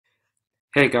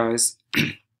Hey guys,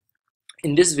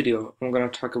 in this video I'm going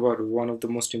to talk about one of the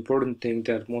most important thing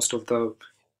that most of the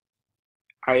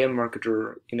IM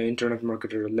marketer, internet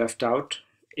marketer left out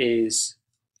is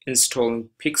installing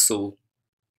Pixel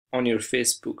on your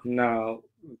Facebook. Now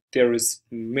there is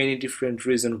many different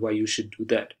reasons why you should do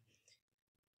that.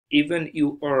 Even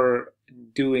you are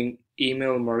doing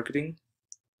email marketing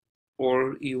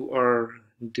or you are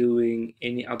doing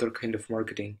any other kind of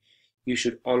marketing, you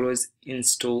should always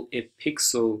install a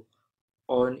Pixel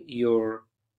on your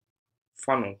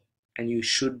funnel, and you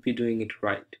should be doing it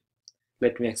right.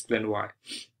 Let me explain why.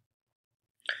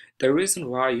 The reason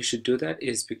why you should do that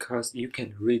is because you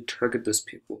can retarget those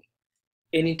people.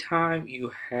 Anytime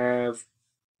you have,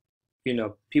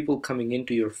 people coming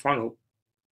into your funnel,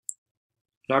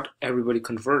 not everybody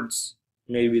converts.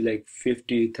 Maybe like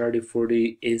 50, 30,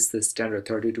 40 is the standard.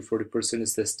 30 to 40%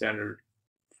 is the standard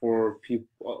for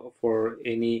people, for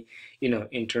any,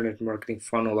 internet marketing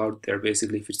funnel out there.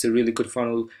 Basically, if it's a really good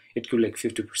funnel, it could be like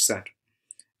 50%.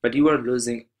 But you are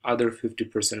losing other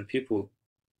 50% of people.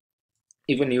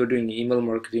 Even you're doing email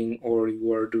marketing or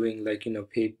you are doing like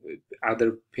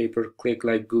other pay-per-click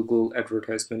like Google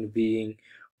advertisement, being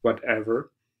whatever,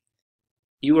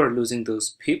 you are losing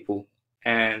those people.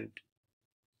 And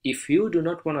if you do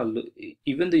not want to,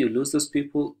 even though you lose those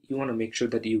people, you want to make sure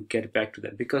that you get back to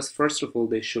them, because first of all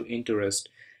they show interest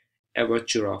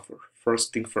about your offer,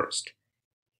 first thing first.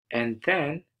 And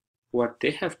then what they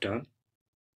have done,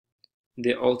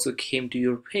 they also came to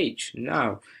your page.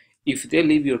 Now if they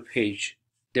leave your page,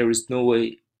 there is no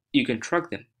way you can track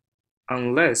them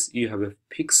unless you have a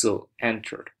pixel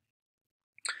entered.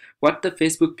 What the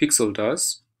Facebook pixel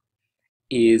does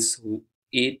is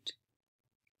it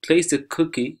places a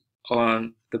cookie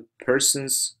on the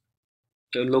person's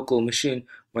local machine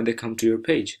when they come to your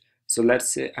page. So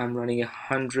let's say I'm running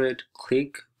 100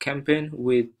 click campaign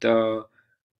with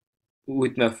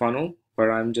my funnel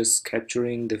where I'm just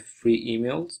capturing the free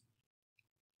emails,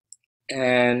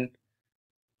 and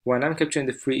when I'm capturing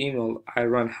the free email, I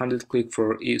run 100 click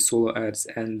for solo ads,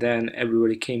 and then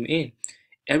everybody came in.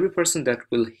 Every person that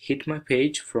will hit my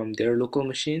page from their local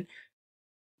machine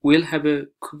will have a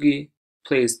cookie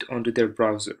placed onto their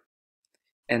browser.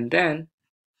 And then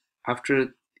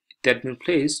after that been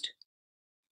placed,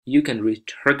 you can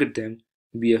retarget them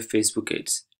via Facebook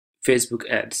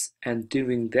ads. And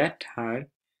during that time,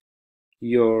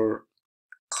 your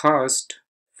cost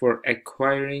for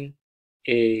acquiring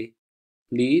a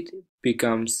lead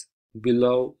becomes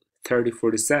below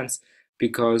 30-40 cents,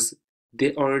 because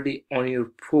they already on your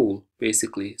pool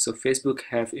basically. So Facebook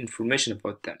have information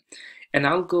about them, and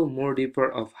I'll go more deeper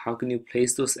of how can you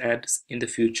place those ads in the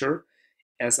future.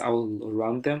 As I'll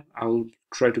run them, I'll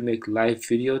try to make live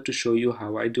video to show you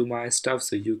how I do my stuff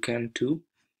so you can too.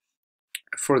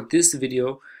 For this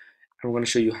video I'm going to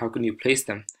show you how can you place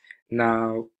them.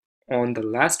 Now on the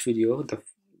last video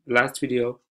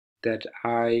that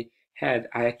I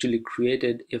actually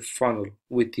created a funnel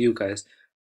with you guys.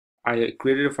 I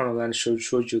created a funnel and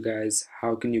showed you guys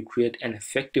how can you create an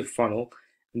effective funnel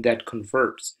that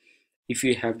converts. If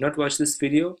you have not watched this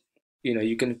video,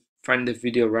 you can find the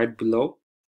video right below.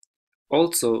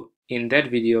 Also in that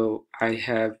video I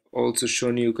have also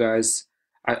shown you guys,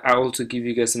 I also give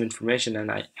you guys some information,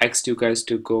 and I asked you guys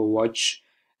to go watch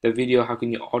the video how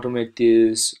can you automate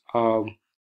these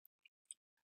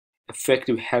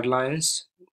effective headlines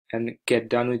and get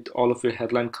done with all of your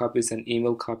headline copies and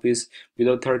email copies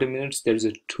within 30 minutes. There's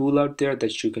a tool out there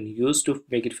that you can use to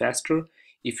make it faster.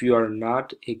 If you are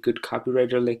not a good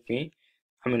copywriter like me,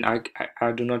 I mean,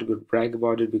 I do not brag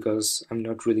about it because I'm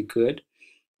not really good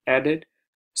at it.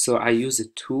 So I use a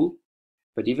tool,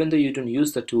 but even though you don't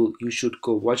use the tool, you should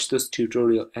go watch this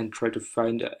tutorial and try to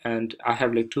find, and I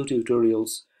have like 2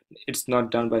 tutorials. It's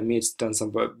not done by me, it's done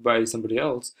by somebody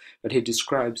else, but he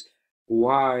describes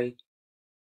why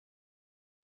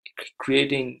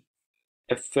creating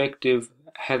effective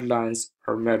headlines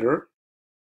are matter,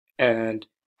 and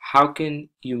how can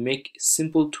you make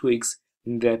simple tweaks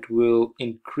that will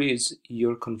increase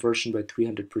your conversion by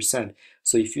 300%.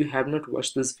 So if you have not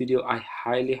watched this video, I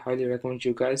highly recommend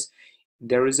you guys.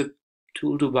 There is a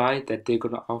tool to buy that they're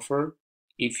gonna offer.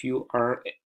 If you are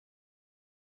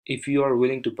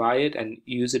willing to buy it and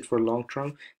use it for long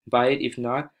term, buy it. If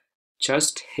not,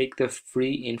 just take the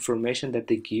free information that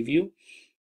they give you,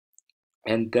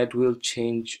 and that will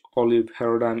change all your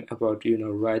paradigm about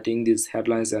writing these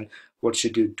headlines and what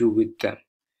should you do with them.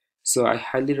 So I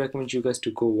highly recommend you guys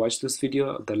to go watch this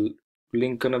video. The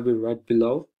link gonna be right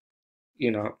below.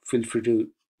 Feel free to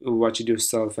watch it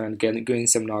yourself and gain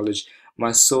some knowledge.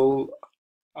 My sole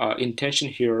intention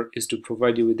here is to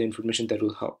provide you with the information that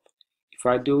will help. if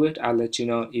I do it, I'll let you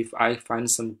know. If I find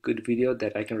some good video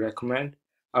that I can recommend,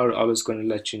 I'll always going to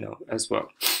let you know as well.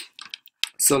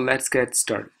 So let's get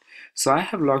started. So I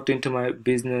have logged into my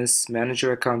business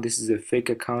manager account. This is a fake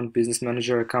account, business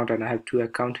manager account, and I have two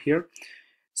accounts here.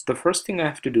 So the first thing I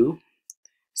have to do,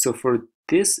 so for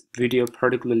this video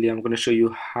particularly, I'm going to show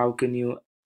you how can you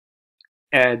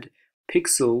add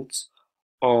pixels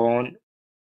on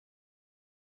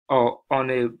a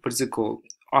what's it called,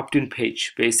 opt-in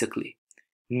page, basically,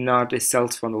 not a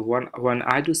sales funnel. When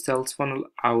I do sales funnel,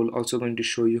 I will also going to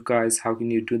show you guys how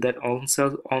can you do that on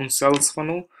sales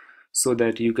funnel, so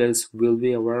that you guys will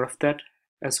be aware of that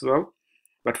as well.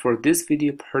 But for this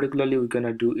video particularly, we're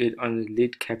gonna do it on the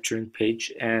lead capturing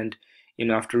page, and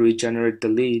after we generate the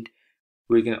lead,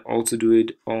 we can also do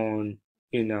it on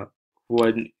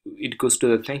when it goes to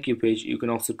the thank you page. You can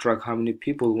also track how many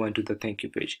people went to the thank you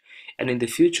page. And in the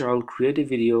future, I'll create a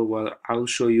video where I'll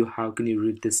show you how can you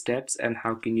read the steps and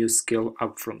how can you scale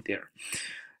up from there.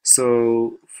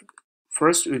 So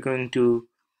first, we're going to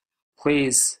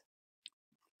place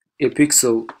a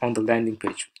pixel on the landing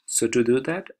page. So to do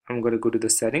that, I'm going to go to the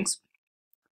settings.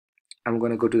 I'm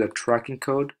going to go to the tracking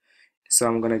code. So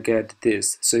I'm going to get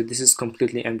this. So this is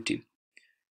completely empty.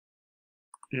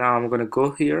 Now I'm going to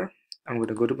go here. I'm going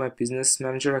to go to my business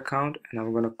manager account, and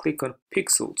I'm going to click on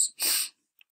pixels.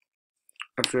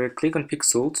 After I click on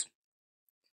pixels,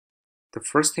 the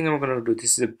first thing I'm going to do,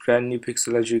 this is a brand new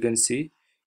pixel, as you can see.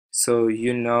 So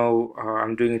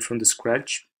I'm doing it from the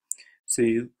scratch. So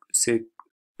you say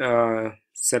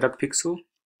set up pixel,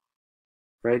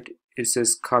 right? It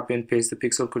says copy and paste the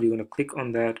pixel code. You're going to click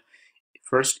on that.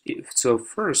 First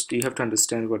you have to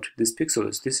understand what this pixel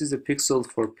is. This is a pixel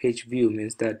for page view,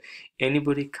 means that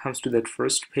anybody comes to that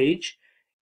first page,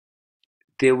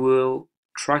 they will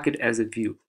track it as a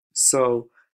view. So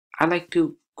I like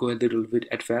to go a little bit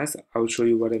advanced. I'll show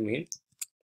you what I mean.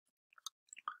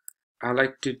 I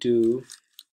like to do,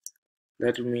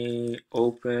 let me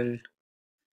open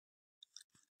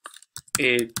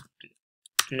a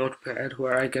notepad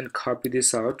where I can copy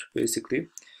this out, basically.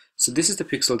 So this is the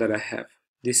pixel that I have.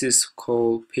 This is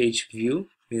called page view,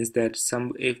 means that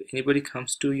if anybody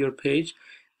comes to your page,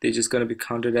 they're just going to be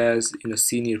counted as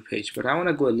senior page. But I want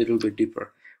to go a little bit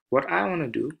deeper. What I want to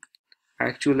do,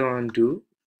 I'm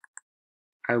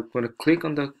going to click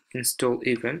on the install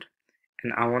event,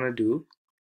 and I want to do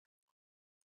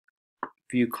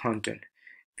view content.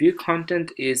 View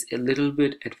content is a little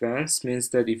bit advanced, means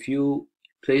that if you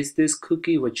place this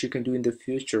cookie, what you can do in the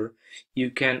future, you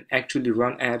can actually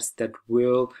run ads that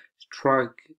will track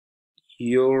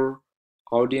your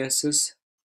audiences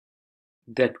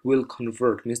that will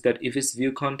convert. Means that if it's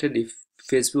view content, if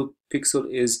Facebook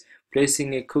pixel is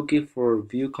placing a cookie for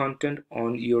view content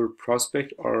on your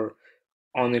prospect or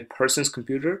on a person's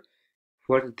computer,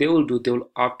 what they will do, they will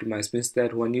optimize. Means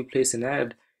that when you place an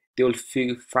ad, they will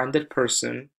find that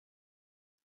person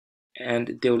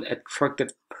and they will attract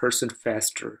that person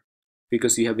faster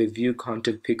because you have a view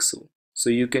content pixel. So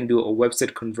you can do a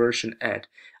website conversion ad.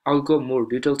 I'll go more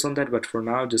details on that, but for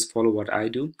now, just follow what I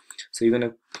do. So you're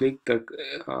gonna click the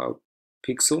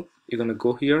pixel, you're gonna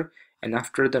go here, and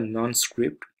after the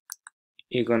non-script,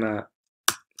 you're gonna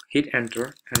hit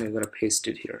enter and you're gonna paste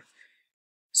it here.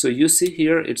 So you see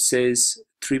here it says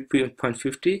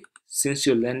 3.50. Since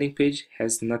your landing page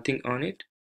has nothing on it,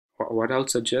 what I'll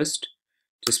suggest,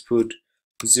 just put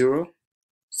 0,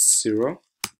 0,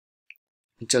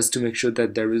 just to make sure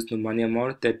that there is no money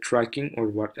amount that tracking or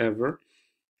whatever.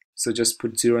 So just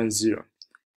put 0 and 0.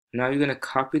 Now you're gonna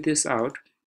copy this out.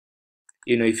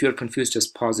 If you're confused,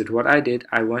 just pause it. What I did,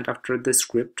 I went after the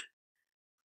script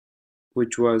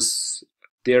which was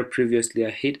there previously.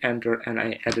 I hit enter and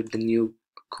I added the new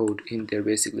code in there,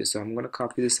 basically. So I'm gonna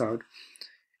copy this out,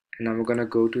 and I'm gonna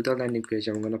go to the landing page.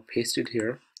 I'm gonna paste it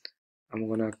here. I'm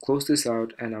gonna close this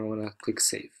out, and I'm gonna click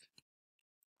save.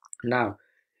 Now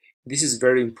this is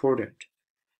very important.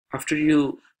 After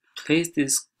you place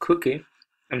this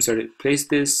place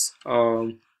this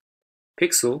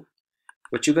pixel,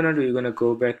 what you're gonna do, you're gonna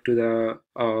go back to the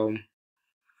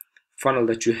funnel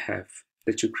that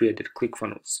you created,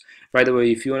 ClickFunnels. By the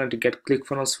way, if you wanted to get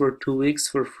ClickFunnels for 2 weeks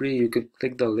for free, you can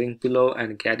click the link below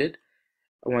and get it.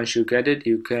 Once you get it,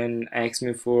 you can ask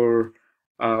me for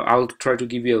I'll try to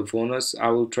give you a bonus. I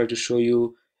will try to show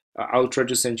you I'll try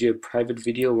to send you a private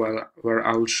video where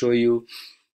I will show you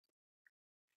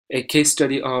a case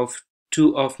study of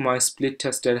 2 of my split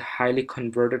tested highly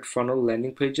converted funnel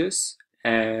landing pages,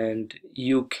 and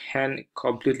you can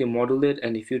completely model it.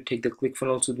 And if you take the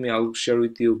ClickFunnels with me, I'll share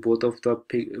with you both of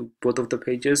the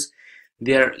pages.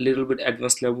 They are a little bit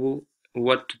advanced level.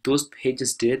 What those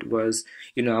pages did was,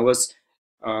 I was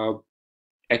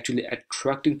actually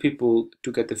attracting people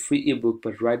to get the free ebook,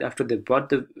 but right after they bought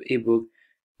the ebook,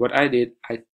 what I did,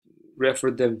 I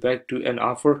referred them back to an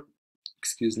offer,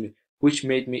 excuse me, which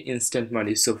made me instant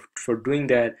money. So for doing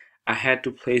that, I had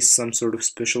to place some sort of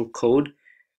special code.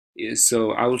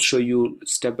 So I will show you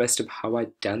step by step how I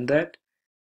done that,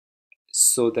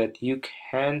 so that you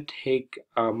can take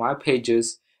my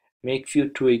pages, make few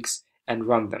tweaks and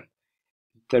run them.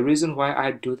 The reason why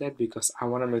I do that, because I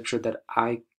want to make sure that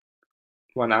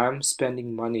when I'm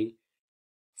spending money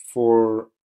for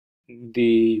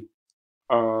the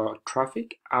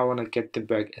traffic, I want to get them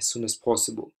back as soon as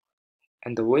possible.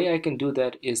 And the way I can do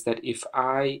that is that if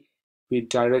I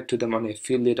redirect to them on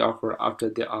affiliate offer after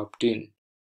they opt in,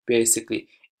 basically,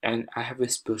 and I have a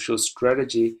special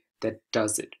strategy that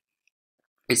does it.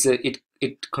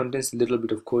 It contains a little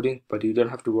bit of coding, but you don't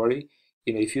have to worry.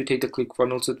 If you take the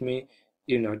ClickFunnels with me,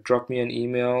 drop me an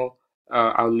email.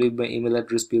 I'll leave my email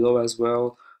address below as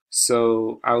well.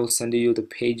 So I will send you the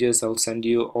pages, I'll send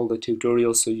you all the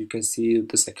tutorials so you can see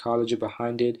the psychology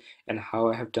behind it and how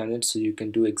I have done it, so you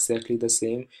can do exactly the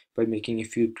same by making a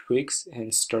few tweaks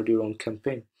and start your own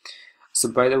campaign. So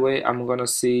by the way, I'm gonna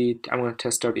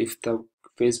test out if the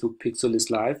Facebook pixel is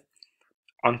live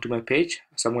onto my page.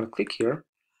 So I'm gonna click here.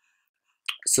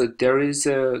 So there is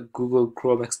a Google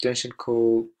Chrome extension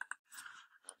called,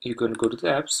 you can go to the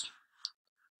apps,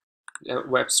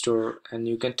 web store, and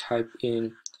you can type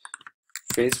in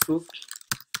Facebook,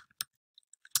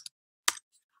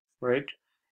 right?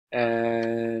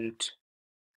 And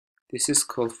this is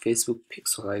called Facebook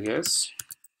Pixel, I guess.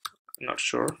 I'm not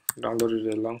sure. Downloaded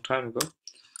it a long time ago.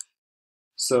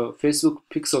 So Facebook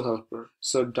Pixel Helper.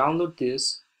 So download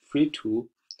this free tool.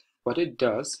 What it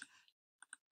does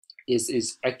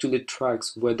is actually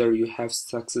tracks whether you have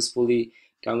successfully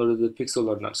downloaded the pixel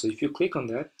or not. So if you click on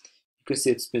that, you can see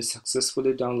it's been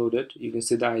successfully downloaded. You can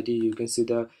see the ID, you can see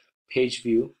the page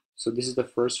view. So this is the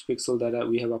first pixel that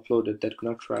we have uploaded that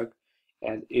gonna track,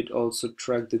 and it also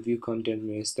tracked the view content,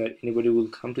 means that anybody will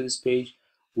come to this page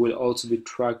will also be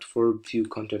tracked for view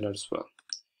content as well.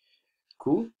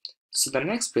 Cool. So the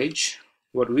next page,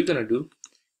 what we're gonna do,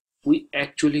 we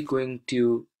actually going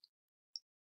to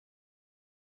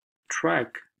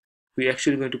we're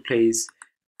actually going to place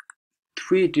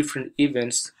 3 different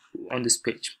events on this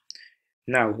page.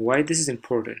 Now, why this is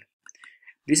important?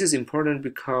 This is important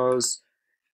because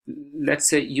let's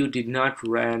say you did not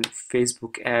run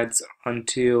Facebook ads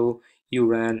until you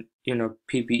ran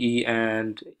PPE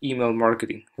and email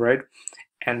marketing, right?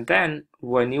 And then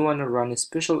when you want to run a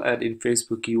special ad in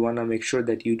Facebook, you want to make sure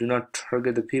that you do not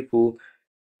target the people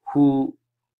who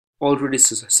already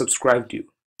subscribed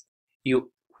you. You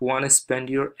want to spend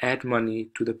your ad money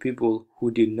to the people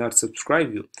who did not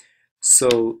subscribe you.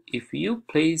 So if you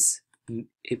place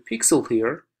a pixel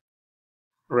here,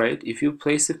 right, if you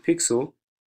place a pixel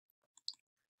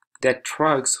that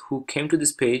tracks who came to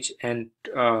this page and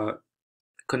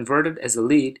converted as a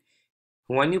lead,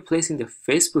 when you place in the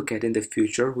Facebook ad in the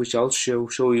future, which I'll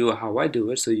show you how I do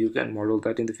it so you can model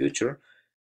that in the future,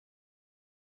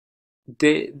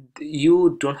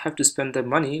 you don't have to spend the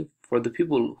money for the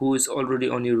people who is already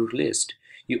on your list.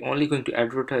 You're only going to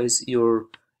advertise your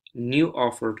new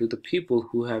offer to the people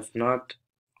who have not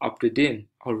opted in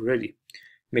already.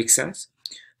 Make sense?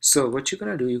 So what you're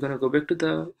gonna do, you're gonna go back to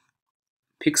the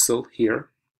pixel here.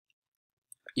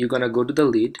 You're gonna go to the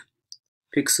lead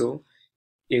pixel.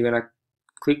 You're gonna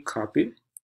click copy,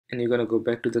 and you're gonna go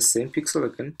back to the same pixel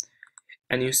again.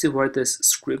 And you see where this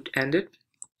script ended.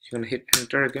 You're gonna hit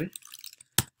enter again,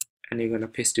 and you're gonna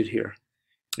paste it here.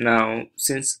 Now,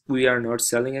 since we are not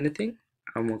selling anything,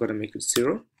 I'm gonna make it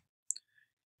 0.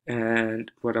 And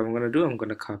what I'm gonna do, I'm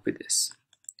gonna copy this.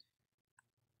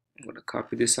 I'm gonna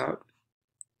copy this out,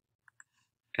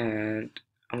 and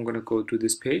I'm gonna go to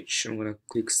this page. I'm gonna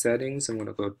click settings. I'm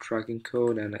gonna go tracking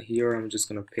code, and here I'm just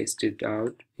gonna paste it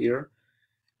out here.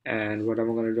 And what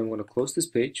I'm gonna do, I'm gonna close this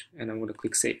page, and I'm gonna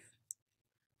click save.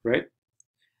 Right?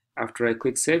 After I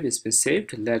click save, it's been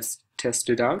saved. Let's test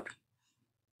it out.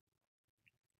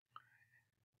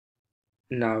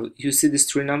 Now you see this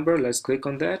 3 number. Let's click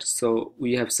on that. So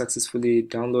we have successfully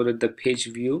downloaded the page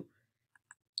view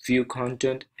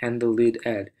content, and the lead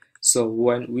ad. So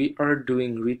when we are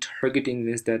doing retargeting,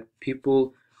 means that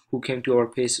people who came to our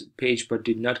page but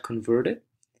did not convert it,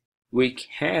 we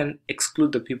can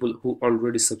exclude the people who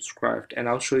already subscribed, and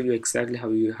I'll show you exactly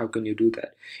how can you do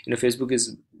that. Facebook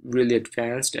is really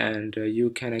advanced, and you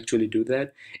can actually do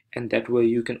that, and that way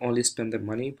you can only spend the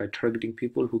money by targeting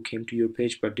people who came to your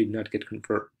page but did not get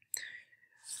converted.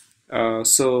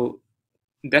 So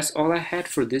that's all I had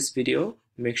for this video.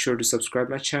 Make sure to subscribe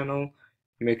my channel,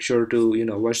 make sure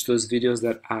to watch those videos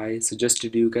that I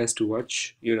suggested you guys to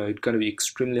watch. It's gonna be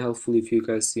extremely helpful if you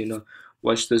guys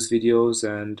watch those videos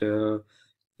and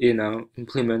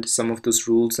implement some of those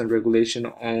rules and regulation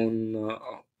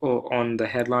on the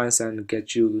headlines and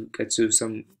get you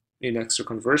some extra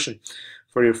conversion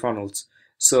for your funnels.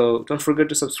 So don't forget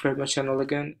to subscribe my channel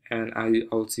again, and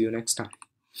I'll see you next time.